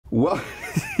Well,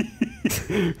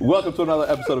 welcome to another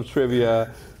episode of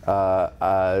Trivia.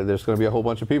 There's going to be a whole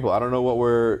bunch of people. I don't know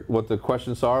what the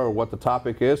questions are or what the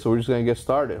topic is, so we're just going to get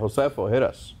started. Josefo, hit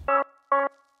us.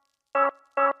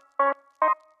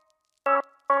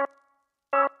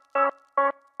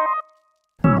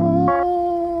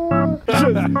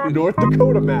 North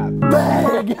Dakota map.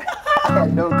 Bang! I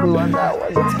had no clue on that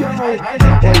one. Let's go.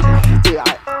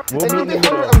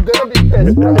 I'm gonna be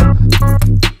pissed, bro.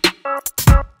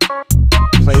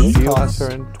 Play cost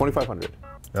turn 2,500.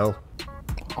 No.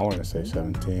 I want to say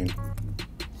 17.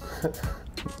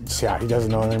 Yeah, he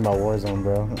doesn't know anything about Warzone,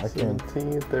 bro. I can't.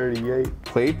 1738.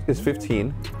 Plate is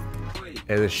 15.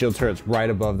 And the shield turret's right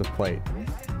above the plate.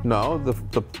 No, the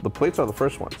plates are the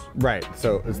first ones. Right,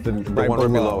 so it's the right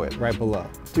one below it. Right below.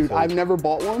 Dude, so I've never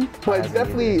bought one, but it's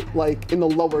definitely like in the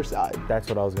lower side. That's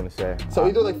what I was gonna say. So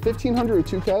either like 1,500 or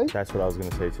 2K? That's what I was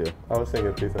gonna say too. I was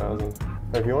thinking 2,000.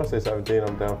 If you want to say 17,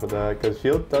 I'm down for that. Because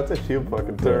that's a shield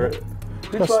fucking turret.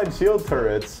 Who's buying shield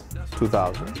turrets?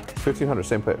 2,000. 1,500,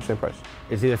 same price.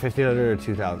 it's either 1,500 or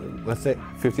 2,000. Let's say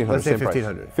 1,500, let's say same price.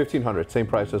 1,500. 1,500, same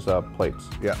price as plates.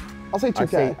 Yeah. I'll say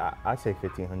 2K. I'd say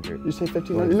 1,500. You say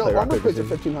 1,500? No, armor plates are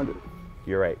 1,500.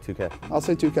 You're right, 2K. I'll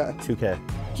say 2K. 2K.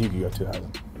 You can go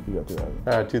 2,000. You go 2,000.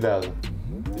 Alright, 2,000.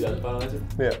 2,000 final answer?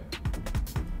 Yeah.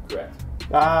 Correct.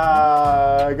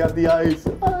 Ah, I got the ice.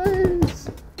 Ice.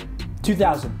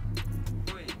 2,000.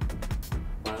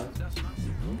 Final answer?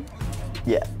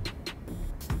 Yeah.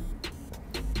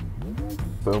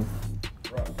 Boom.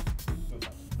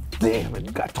 Damn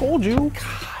it, I told you.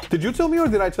 Did you tell me or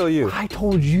did I tell you? I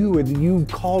told you and you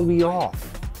called me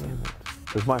off.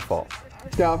 It's my fault.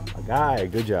 Yeah. A guy,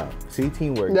 good job. See,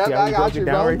 teamwork. Yep, See how I we got broke you, it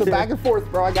down bro. right The there? back and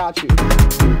forth, bro. I got you.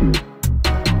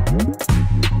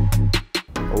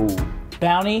 Oh.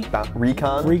 Bounty.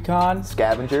 Recon. Recon.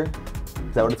 Scavenger.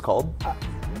 Is that what it's called?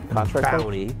 Contract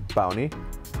Bounty. Bounty.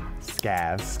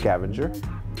 Scav. Scavenger.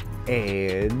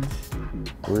 And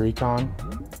Recon.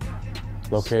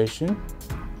 Location.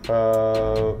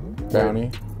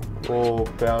 Bounty. Well,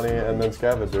 bounty and then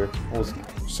scavenger. Well,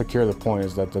 Secure the point.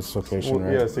 Is that this location,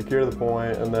 right? yeah, secure the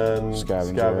point and then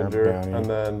Scavenger, bounty. and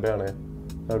then bounty.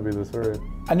 That'd be the third.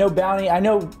 I know Bounty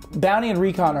and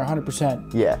Recon are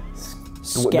 100%. Yeah.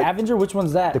 Scavenger? Which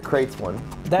one's that? The crates one.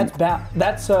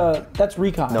 That's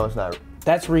Recon. No, it's not.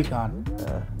 That's Recon.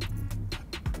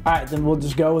 All right, then we'll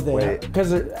just go with it. Wait. Because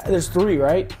there's 3,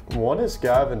 right? One is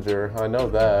scavenger. I know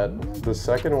that. The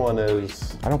second one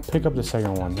is. I don't pick up the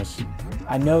second one.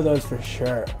 I know those for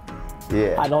sure.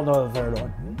 Yeah. I don't know the third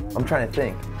one. I'm trying to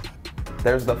think.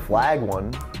 There's the flag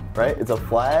one, right? It's a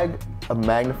flag, a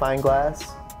magnifying glass,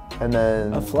 and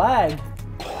then. A flag?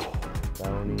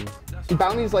 Bounty.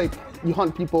 Bounty's like you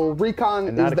hunt people. Recon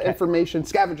And is not a the cat. information.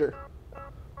 Scavenger.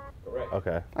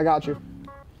 Okay. I got you.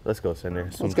 Let's go, Cinder.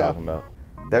 That's what Let's I'm go. talking about.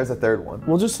 There's a third one.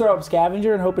 We'll just throw up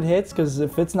Scavenger and hope it hits, because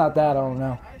if it's not that, I don't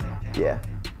know. Yeah.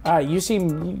 All right, I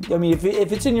mean,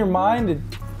 if it's in your mind,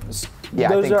 Yeah,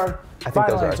 those are I think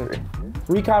final those are answer.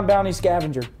 3. Recon, Bounty,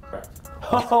 Scavenger. Correct.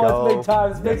 Oh, go. it's big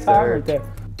time. It's big Yes, time sir. right there.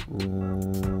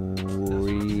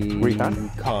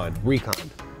 Recon.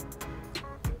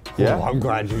 Yeah. Oh, I'm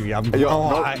glad you.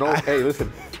 Yo, hey,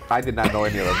 listen. I did not know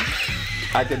any of them.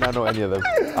 I did not know any of them.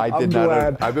 I did not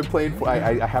know. I've been playing.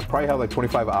 I have probably had like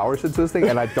 25 hours into this thing,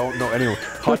 and I don't know anyone.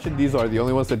 Hutch and Diesel are the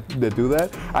only ones that do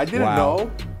that. I didn't know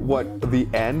what the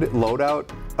end loadout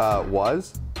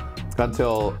was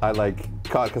until I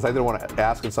caught, because I didn't want to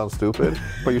ask and sound stupid.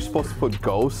 But you're supposed to put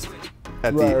Ghost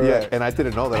at Right. and I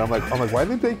didn't know that. I'm like, why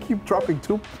did they keep dropping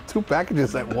two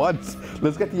packages at once?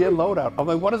 Let's get the end loadout. I'm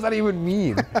like, what does that even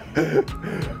mean?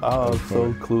 Oh, I'm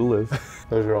so clueless.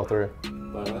 Those are all 3.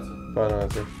 Final answer? Final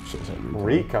answer.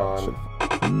 Recon.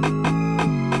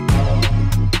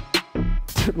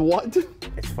 What?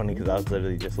 It's funny because I was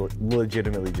literally just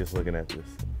legitimately just looking at this.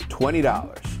 $20,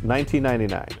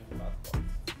 $19.99.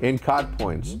 In COD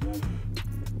points,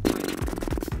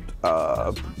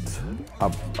 a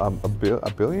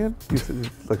billion? You said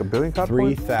it's like a billion COD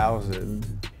points? 3,000.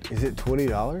 Is it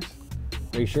 $20?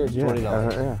 Are you sure it's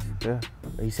 $20? Yeah.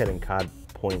 He said in COD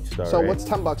points star. So right? what's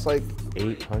 $10 like?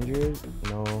 800?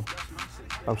 No.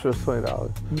 I'm sure it's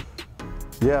 $20.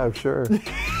 Yeah, I'm sure.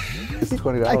 It's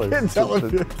 $20. I can't tell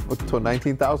if To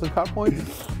 19,000 COD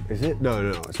points? Is it?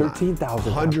 No, it's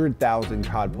 13,000. 100,000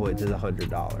 COD points is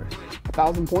 $100.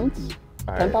 1,000 points?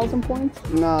 All right. 10,000 points?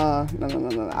 No.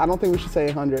 I don't think we should say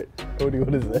 100. Cody,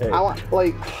 what is that? I want,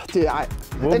 dude,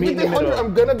 We'll if meet you in the say 100, middle.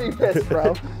 I'm gonna be pissed,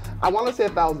 bro. I want to say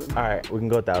 1,000. All right, we can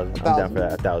go 1,000. I'm down for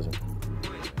that. 1,000.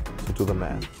 So do the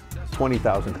math.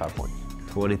 20,000 COD points.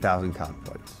 20,000 COD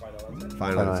points.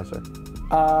 Final Final answer. answer.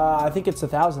 I think it's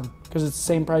 1,000. because it's the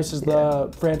same price as the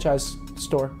franchise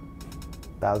store.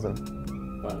 1,000.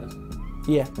 Final answer.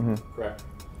 Yeah. Correct.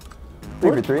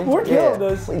 3 for 3. We're killing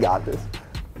this. We got this.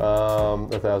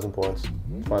 1,000 points.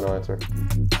 Final answer.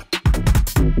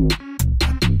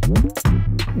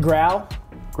 Growl.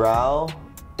 Growl.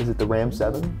 Is it the Ram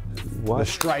 7? What? The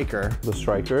striker. The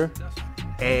striker.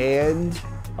 And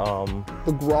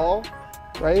The Grawl,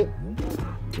 right?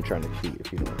 I'm trying to cheat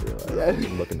if you don't realize. Yeah.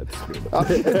 I'm looking at the screen.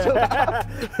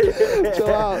 Chill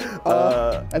out.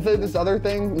 I feel like this other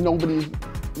thing nobody's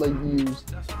like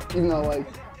used, even though like,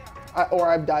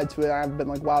 I've died to it. I've been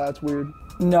like, wow, that's weird.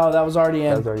 No, that was already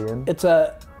in. That was already in? It's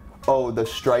a, Oh, the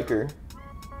striker,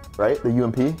 right? The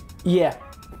UMP? yeah,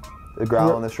 The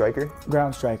Growl and the striker?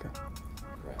 ground striker.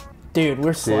 Dude,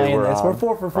 we're slaying this. We're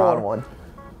 4 for 4. We're on 1.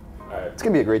 All right. It's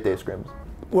gonna be a great day of scrims.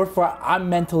 I'm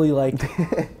mentally like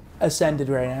ascended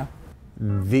right now.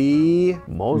 the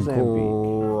Mozambique.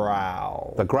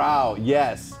 Growl. The Growl,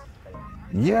 yes.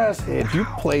 Yes, Hid. You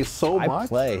play so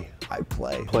much. I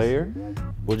play. Player.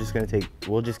 We'll just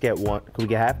get one. Can we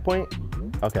get half point?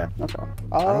 Okay. Okay.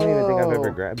 I don't even think I've ever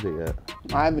grabbed it yet.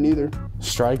 I haven't either.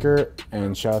 Striker,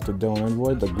 and shout out to Dylan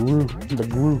Envoy, the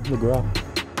Growl.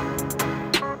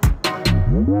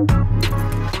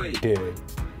 Dude.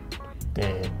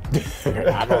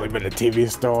 I've only been to TV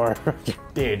store.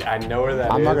 Dude, I know where that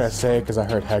is. I'm not gonna say it because I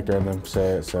heard Hector and them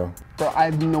say it, so. Bro, I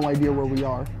have no idea where we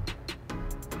are.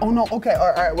 Oh no, okay,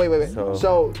 all right, wait.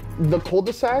 So the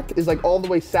cul-de-sac is like all the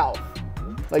way south,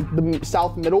 like the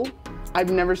south middle.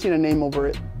 I've never seen a name over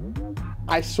it.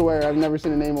 I swear, I've never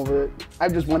seen a name over it. I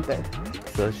just went there.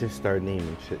 So let's just start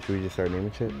naming shit. Should we just start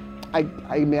naming shit? I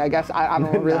mean, I guess I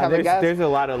don't really have a guess. There's a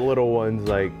lot of little ones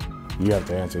like. You have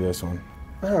to answer this one.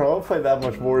 I don't know. I'll play that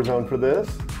much Warzone for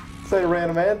this. Say a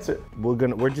random answer.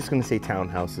 We're just gonna say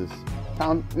townhouses.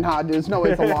 Nah, dude, there's no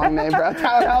way it's a long name, bro.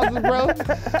 Townhouses, bro.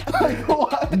 Like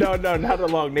what? No, not a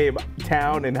long name.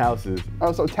 Town and houses.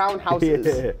 Oh, so townhouses.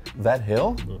 Yeah. That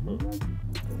hill?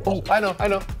 Oh, I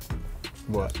know.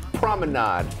 What?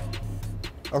 Promenade.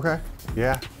 Okay.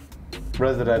 Yeah.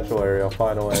 Residential area.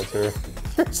 Final answer.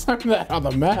 Sign that on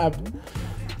the map.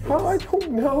 Oh, I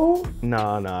don't know. No,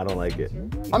 I don't like it.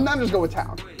 I'm not just go with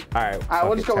town. All right. right,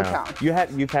 we'll fuck just it, go with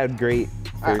town. You've had great.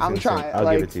 All right, I'm first trying. instinct. I'll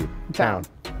like, give it to you. Town.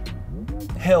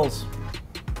 Hills.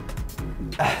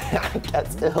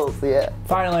 That's Hills, yeah.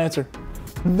 Final answer.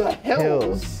 The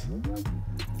Hills.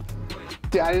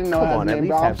 Dude, I didn't know Come that on, at name,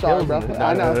 bro. least I'm have sorry, hills bro. in it.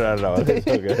 I know. No. It's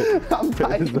so good. I'm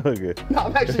tight. It's so good. No,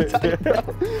 I'm actually tight, bro.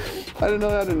 I didn't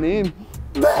know that a name.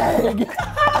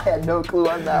 I had no clue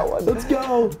on that one. Let's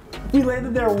go. We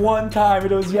landed there one time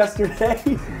and it was yesterday.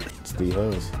 It's the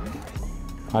Hills.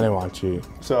 I didn't want to cheat.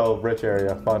 So, rich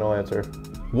area. Final answer.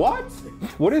 What?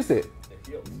 What is it?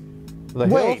 The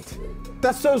Wait. hills?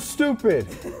 That's so stupid.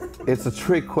 It's a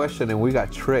trick question, and we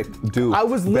got tricked, dude. I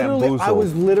was literally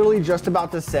bamboozled. just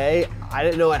about to say I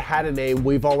didn't know it had a name.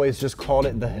 We've always just called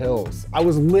it the Hills. That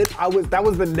was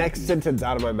the next sentence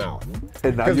out of my mouth.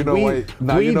 And now 'Cause you know why.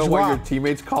 Now we you know why your dropped-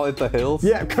 teammates call it the hills.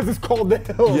 Yeah, because it's called the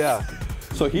Hills. Yeah.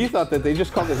 So he thought that they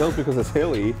just called it hills because it's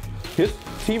hilly. His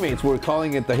teammates were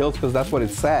calling it the hills because that's what it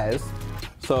says.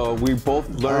 So we both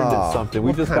learned something.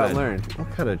 We just got learned. What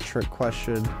kind of trick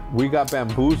question? We got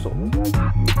bamboozled.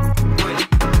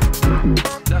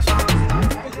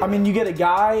 I mean, you get a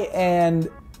guy and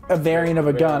a variant of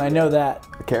a gun. I know that.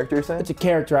 The character you're saying? It's a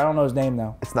character. I don't know his name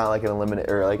though. It's not like an eliminate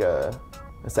or like a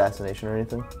assassination or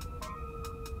anything.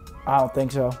 I don't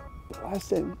think so. Last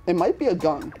thing. It might be a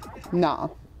gun. Nah.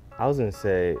 I was gonna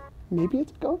say Maybe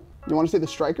it's a gun. You want to say the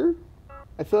striker?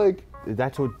 I feel like.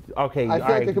 that's what. Okay, I all feel like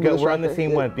right. it could be the We're on the striker.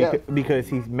 same one Yeah. because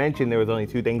he's mentioned there was only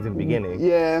 2 things in the beginning.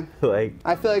 Yeah. Like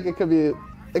I feel like it could be.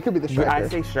 It could be the striker. I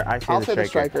say I'll the say the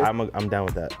striker. striker. I'm down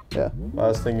with that. Yeah.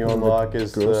 Last thing you unlock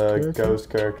is ghost the character? ghost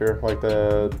character, like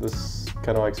this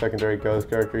kind of like secondary ghost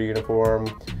character uniform.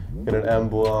 Get an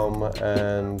emblem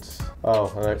and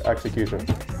an execution.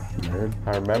 Nerd.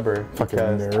 I remember Fucking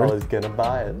because I nerd. was gonna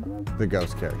buy it. The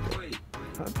ghost character.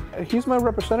 He's my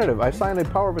representative. I signed a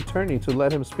power of attorney to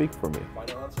let him speak for me.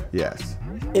 Yes.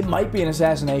 It might be an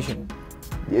assassination.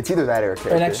 It's either that or a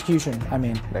character. An execution, I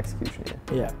mean. An execution,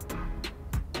 yeah. Yeah.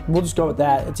 We'll just go with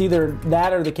that. It's either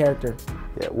that or the character.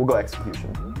 Yeah, we'll go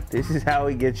execution. This is how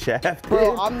he gets shafted.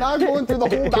 Bro, I'm not going through the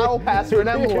whole battle pass for an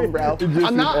emblem, bro.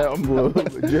 I'm not. Emblem.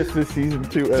 Just the season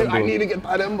 2 emblem. Dude, I need to get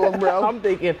that emblem, bro.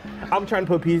 I'm trying to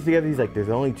put pieces together. He's like, there's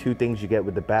only 2 things you get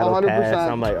with the battle 100%. pass.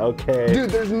 I'm like, okay. Dude,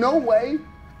 there's no way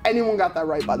anyone got that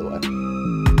right, by the way.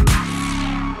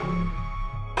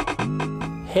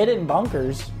 Hidden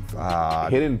bunkers.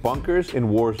 Hidden bunkers in I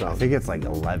Warzone. think it's like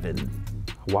 11.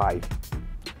 Why?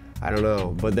 I don't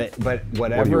know, but What are you,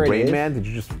 whatever it Rain is. Man? Did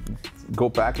you just go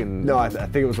back and. No, I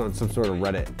think it was on some sort of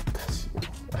Reddit.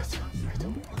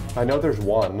 I know there's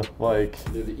one, like.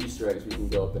 They're the Easter eggs we can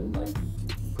go up and like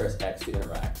press X to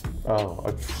interact. Oh,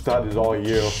 that is all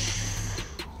you.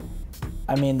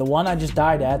 I mean, the one I just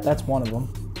died at, that's one of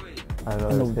them. I know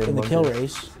In the kill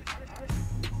race.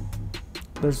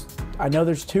 I know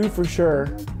there's 2 for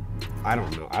sure. I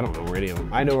don't know where any of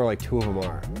them. I know where like 2 of them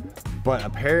are. But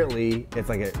apparently it's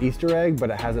like an Easter egg, but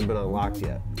it hasn't been unlocked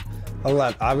yet.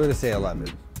 11. I'm gonna say 11.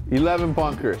 11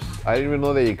 bunkers. I didn't even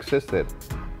know they existed.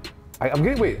 I'm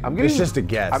getting. It's just a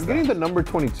guess. I'm getting the number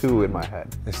 22 in my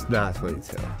head. It's not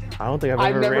 22. I don't think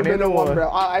I've never been in one,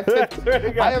 bro. I have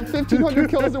 1,500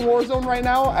 kills in Warzone right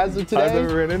now as of today. I've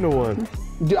never ran into one.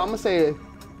 Dude, I'm gonna say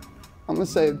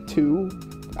 2.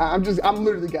 I'm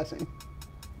literally guessing.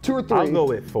 2 or 3. I'll go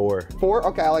with 4. 4?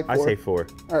 Okay, I like 4. I say 4.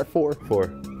 All right, 4.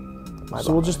 4.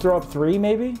 So we'll just throw up 3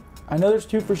 maybe? I know there's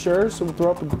 2 for sure, so we'll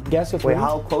throw up a guess of 3. Wait,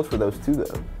 how close were those 2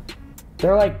 though?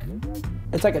 They're like,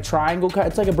 it's like a triangle,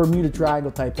 it's like a Bermuda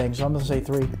Triangle type thing, so I'm gonna say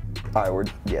 3. All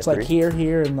right, It's 3. like here,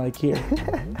 and like here.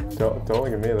 Don't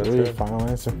look at me. That's 3, good. final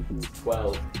answer.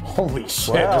 12. Holy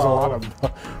shit! There's a lot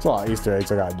of Easter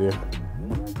eggs I gotta do.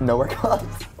 Nowhere close.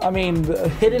 I mean, the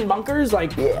hidden bunkers,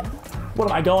 like, Yeah. what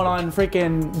am I going on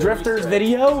freaking Drifters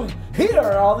video? Here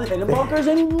are all the hidden bunkers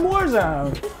in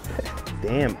Warzone.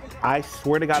 Damn. I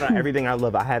swear to God on everything I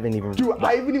love, I haven't even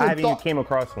came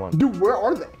across one. Dude, where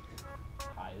are they?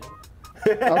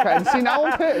 Okay, see, now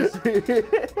I'm pissed.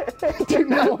 Dude,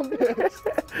 now I'm pissed.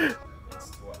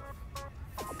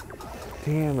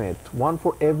 Damn it! 1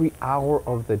 for every hour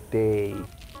of the day,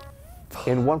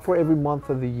 and 1 for every month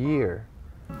of the year.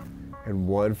 And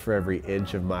 1 for every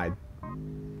inch of my.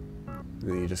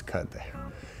 Then you just cut there.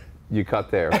 You cut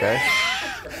there, okay?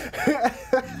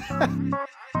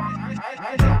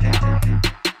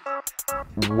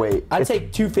 Wait. I'd say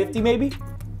 250 maybe?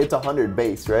 It's 100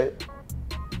 base, right?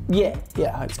 Yeah,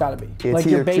 it's gotta be. It's Like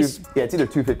your base. it's either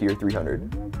 250 or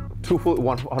 300.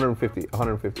 150,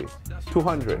 150,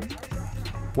 200,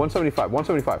 175,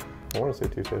 175. I want to say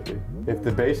 250. If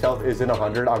the base health isn't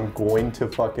 100, I'm going to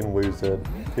fucking lose it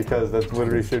because that's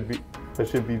literally should be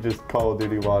just Call of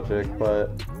Duty logic.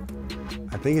 But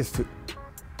I think it's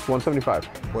 175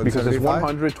 because it's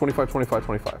 100, 25, 25,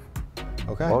 25.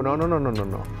 Okay. Oh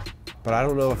no. But I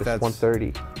don't know if It's that's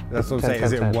 130. That's what I'm 10, saying.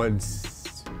 Is 10, it 10.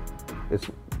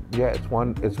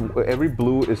 one? It's every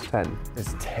blue is 10.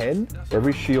 It's 10.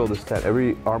 Every shield is 10.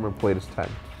 Every armor plate is 10.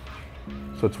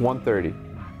 So it's 130.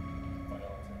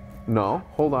 No,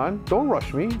 hold on. Don't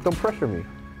rush me. Don't pressure me.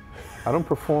 I don't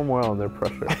perform well under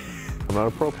pressure. I'm not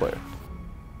a pro player.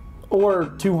 Or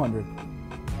 200.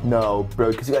 No,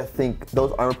 bro, because you gotta think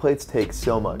those armor plates take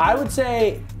so much. I would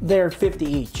say they're 50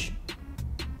 each.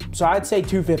 So I'd say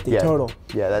 250 total.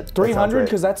 Yeah, that's 300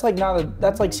 because that's like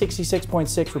that's like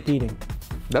 66.6 repeating.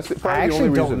 That's I probably the actually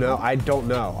only don't reason. know. I don't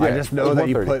know. Yeah, I just know that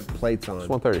you 130. put plates on. It's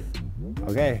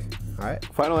 130. Okay. All right.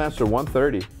 Final answer,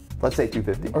 130. Let's say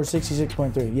 250. Or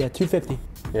 66.3. Yeah, 250.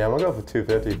 yeah, I'm gonna go for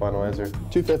 250. Final answer.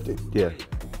 250. Yeah.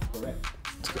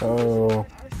 Oh,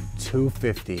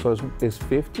 250. So it's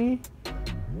 50?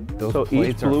 Those So each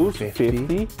plates are blue's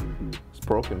 50? It's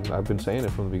broken. I've been saying it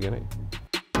from the beginning.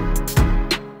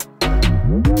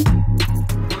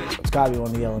 It's gotta be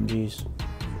one of the LMGs.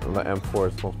 And the M4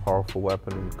 is the most powerful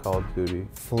weapon in Call of Duty.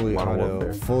 Fully Modern auto.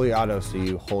 Warfare. Fully auto. So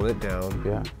you hold it down.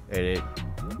 Yeah. And it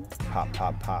pop,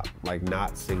 pop, pop. Like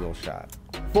not single shot.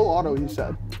 Full auto, you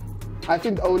said. I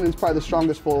think Odin's probably the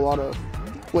strongest full auto.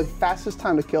 With fastest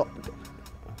time to kill.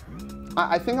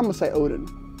 I think I'm gonna say Odin.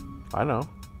 I know.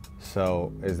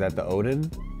 So is that the Odin?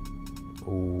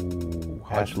 Ooh,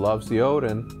 Hutch loves the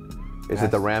Odin. Is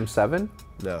it the Ram 7?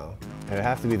 No. It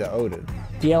has to be the Odin.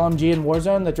 The LMG in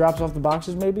Warzone that drops off the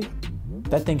boxes, maybe?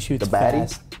 That thing shoots The baddie?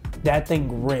 fast. That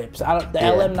thing rips. The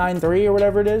LM93 or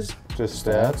whatever it is. Just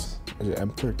stats? is it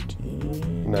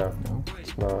M13? No,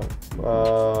 it's not.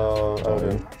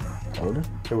 Odin. Odin?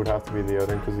 It would have to be the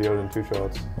Odin because the Odin 2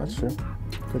 shots. That's true.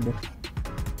 Could be.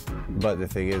 But the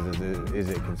thing is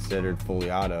it considered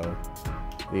fully auto,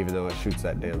 even though it shoots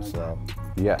that damn slow?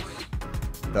 Yes.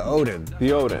 The Odin.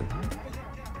 The Odin.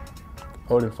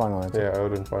 Odin, final answer. Yeah,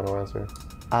 Odin, final answer.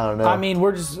 I don't know. I mean,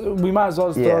 we might as well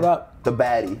just throw it up. The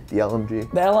baddie, the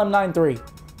LMG. The LM93.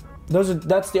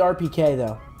 That's the RPK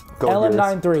though. Go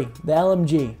LM93, the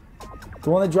LMG. The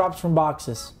one that drops from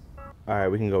boxes. All right,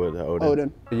 we can go with the Odin.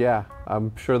 Odin. Yeah,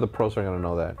 I'm sure the pros are gonna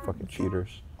know that. Fucking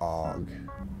cheaters. Og.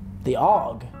 The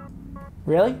AUG.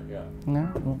 Really? Yeah.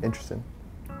 No. Interesting.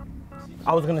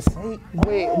 I was gonna say.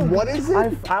 Wait, what is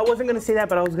it? I wasn't gonna say that,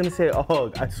 but I was gonna say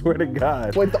Og. I swear to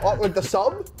God. With the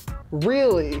sub?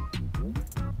 Really?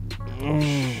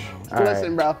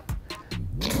 Listen, bro.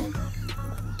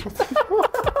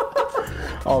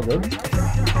 All good.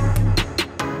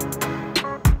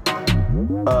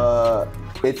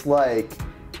 It's like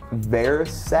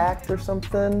Verisact or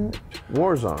something.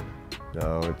 Warzone.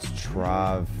 No, it's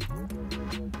Travis.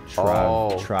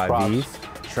 Travis.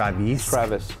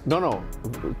 No.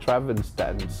 Travis.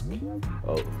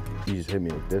 Oh, you just hit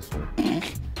me with this one.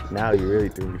 Now you really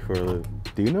threw me for a loop.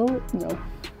 Do you know it? No.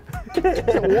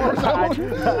 Yeah, I was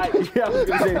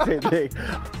gonna say the same thing.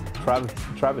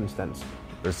 Travis.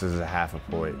 This is a half a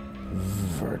point.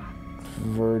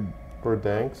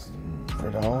 Verdansk.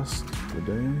 Verdansk.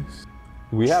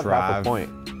 We have half a point.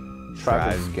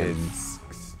 Travis. You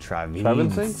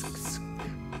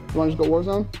want to just go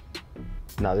Warzone?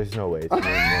 No, there's no way.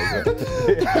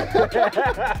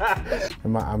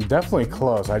 I'm definitely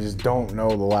close. I just don't know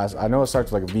the last. I know it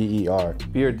starts with like a V-E-R.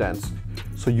 Verdansk.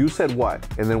 So you said what?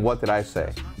 And then what did I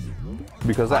say?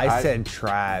 Because I said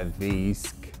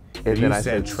Travis. And then I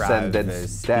said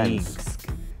Travis.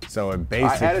 So it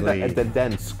basically. I added that at the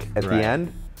Densk at the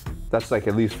end. That's like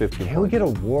at least 15 Can we get a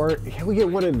war? Can we get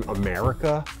one in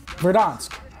America?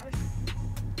 Verdansk.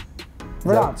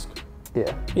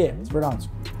 Yeah. Yeah, it's Verdansk.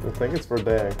 I think it's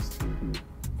Verdansk.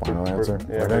 Final answer.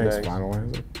 Yeah, Verdansk. Final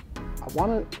answer. I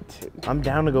want to. I'm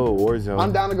down to go with Warzone.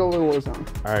 I'm down to go with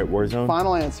Warzone. All right, Warzone.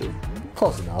 Final answer.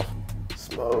 Close enough.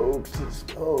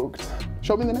 Smoked.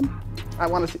 Show me the name. I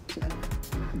want to see.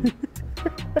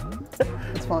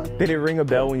 It's fine. Did it ring a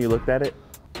bell when you looked at it?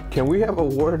 Can we have a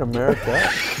war in America?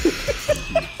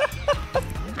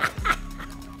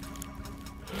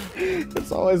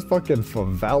 It's always fucking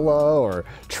favela or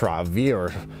Travi or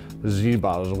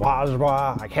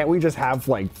Zibazwazwa. Can't we just have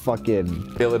like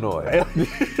fucking Illinois.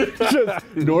 just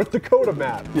North Dakota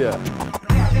map? Yeah.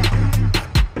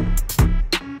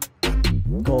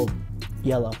 Gold,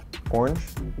 yellow, Orange.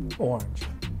 orange.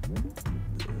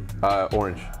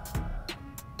 Orange.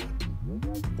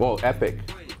 Well, epic,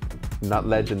 not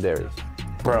legendaries.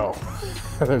 Bro.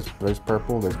 there's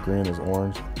purple, there's green, there's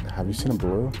orange. Have you seen a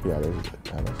blue? Yeah, there's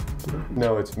blue.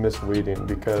 No, it's misleading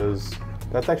because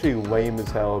that's actually lame as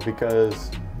hell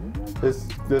because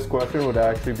this question would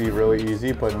actually be really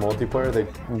easy, but in multiplayer they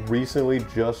recently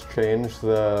just changed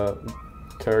the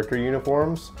character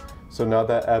uniforms. So now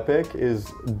that epic is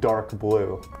dark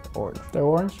blue. Orange. They're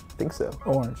orange? I think so.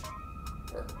 Orange.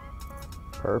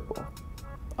 Purple.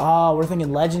 Oh, we're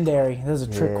thinking legendary. This is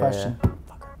a trick question.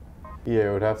 Yeah,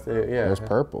 it would have to. Yeah. There's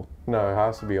purple. No, it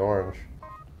has to be orange.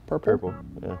 Purple.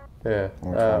 Yeah. Yeah.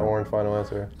 Orange final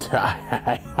answer.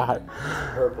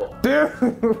 Purple.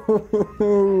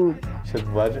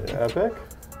 Said legend epic.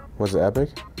 Was it epic?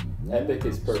 Epic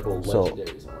is purple, So-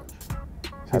 legendary is orange.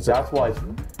 See, that's why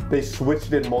they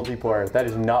switched it in multiplayer. That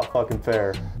is not fucking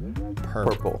fair.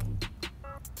 Purple.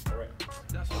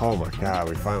 Oh my god,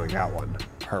 we finally got one.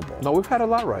 Purple. No, we've had a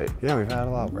lot right. Yeah, we've had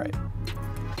a lot right.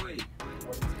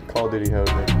 Call of Duty hoed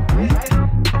me.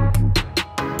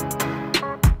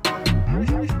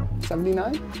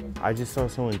 79? I just saw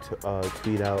someone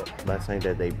tweet out last night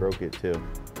that they broke it too.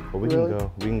 But we Really? can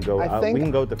go. We can go. I We think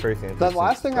can go with the first answer. The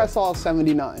last thing I saw is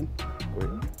 79,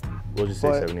 We'll just say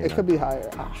but 79. it could be higher.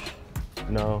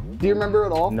 No. Do you remember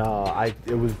it all? No,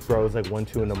 it was, bro, it was like 1,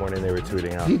 2 in the morning they were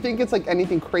tweeting out. Do you think it's like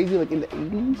anything crazy like in the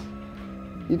 80s?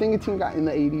 You think a team got in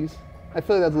the 80s? I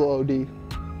feel like that's a little OD.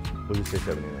 We'll just say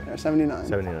 79. Yeah, 79.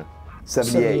 79.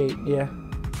 78. Yeah.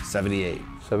 78.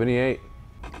 78.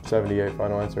 78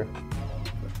 final answer.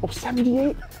 Oh,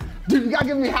 78? Dude, you gotta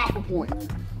give me half a point.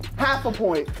 Half a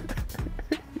point.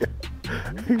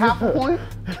 Half a point?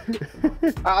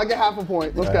 I'll get half a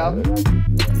point. Let's go.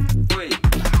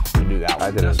 We knew that one.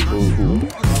 I did a smooth.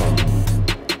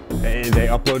 They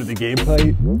uploaded the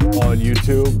gameplay on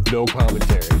YouTube, no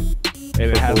commentary.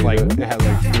 And it had like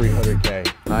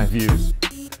 300K views.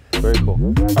 Very cool.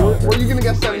 Were you gonna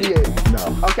get 78?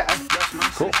 No. Okay.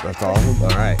 Cool. That's all.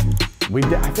 All right. We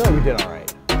did. I feel like we did all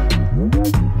right.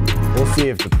 We'll see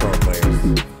if the pro players.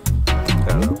 I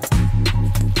don't know.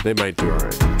 They might do all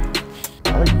right.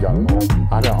 I think you got them all.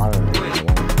 I don't know one.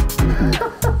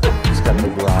 Just got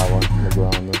McGraw one.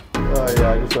 Oh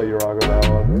yeah, I just let you rock with that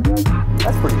one.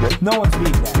 That's pretty good. No one's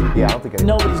beating that. Yeah, I don't think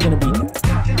anyone. Nobody's gonna beat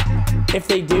that. If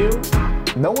they do,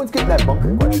 No one's getting that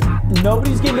bunker question.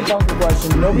 nobody's getting the bunker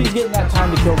question. Nobody's getting that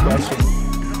time to kill question.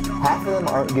 Half of them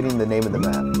aren't getting the name of the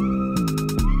map.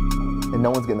 And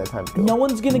no one's getting that time to kill. No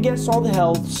one's gonna guess all the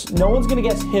healths. No one's gonna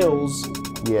guess hills.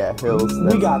 Yeah, hills.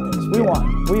 We got this. We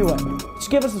won. We win. Just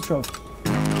give us the trophy.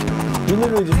 We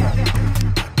literally just won.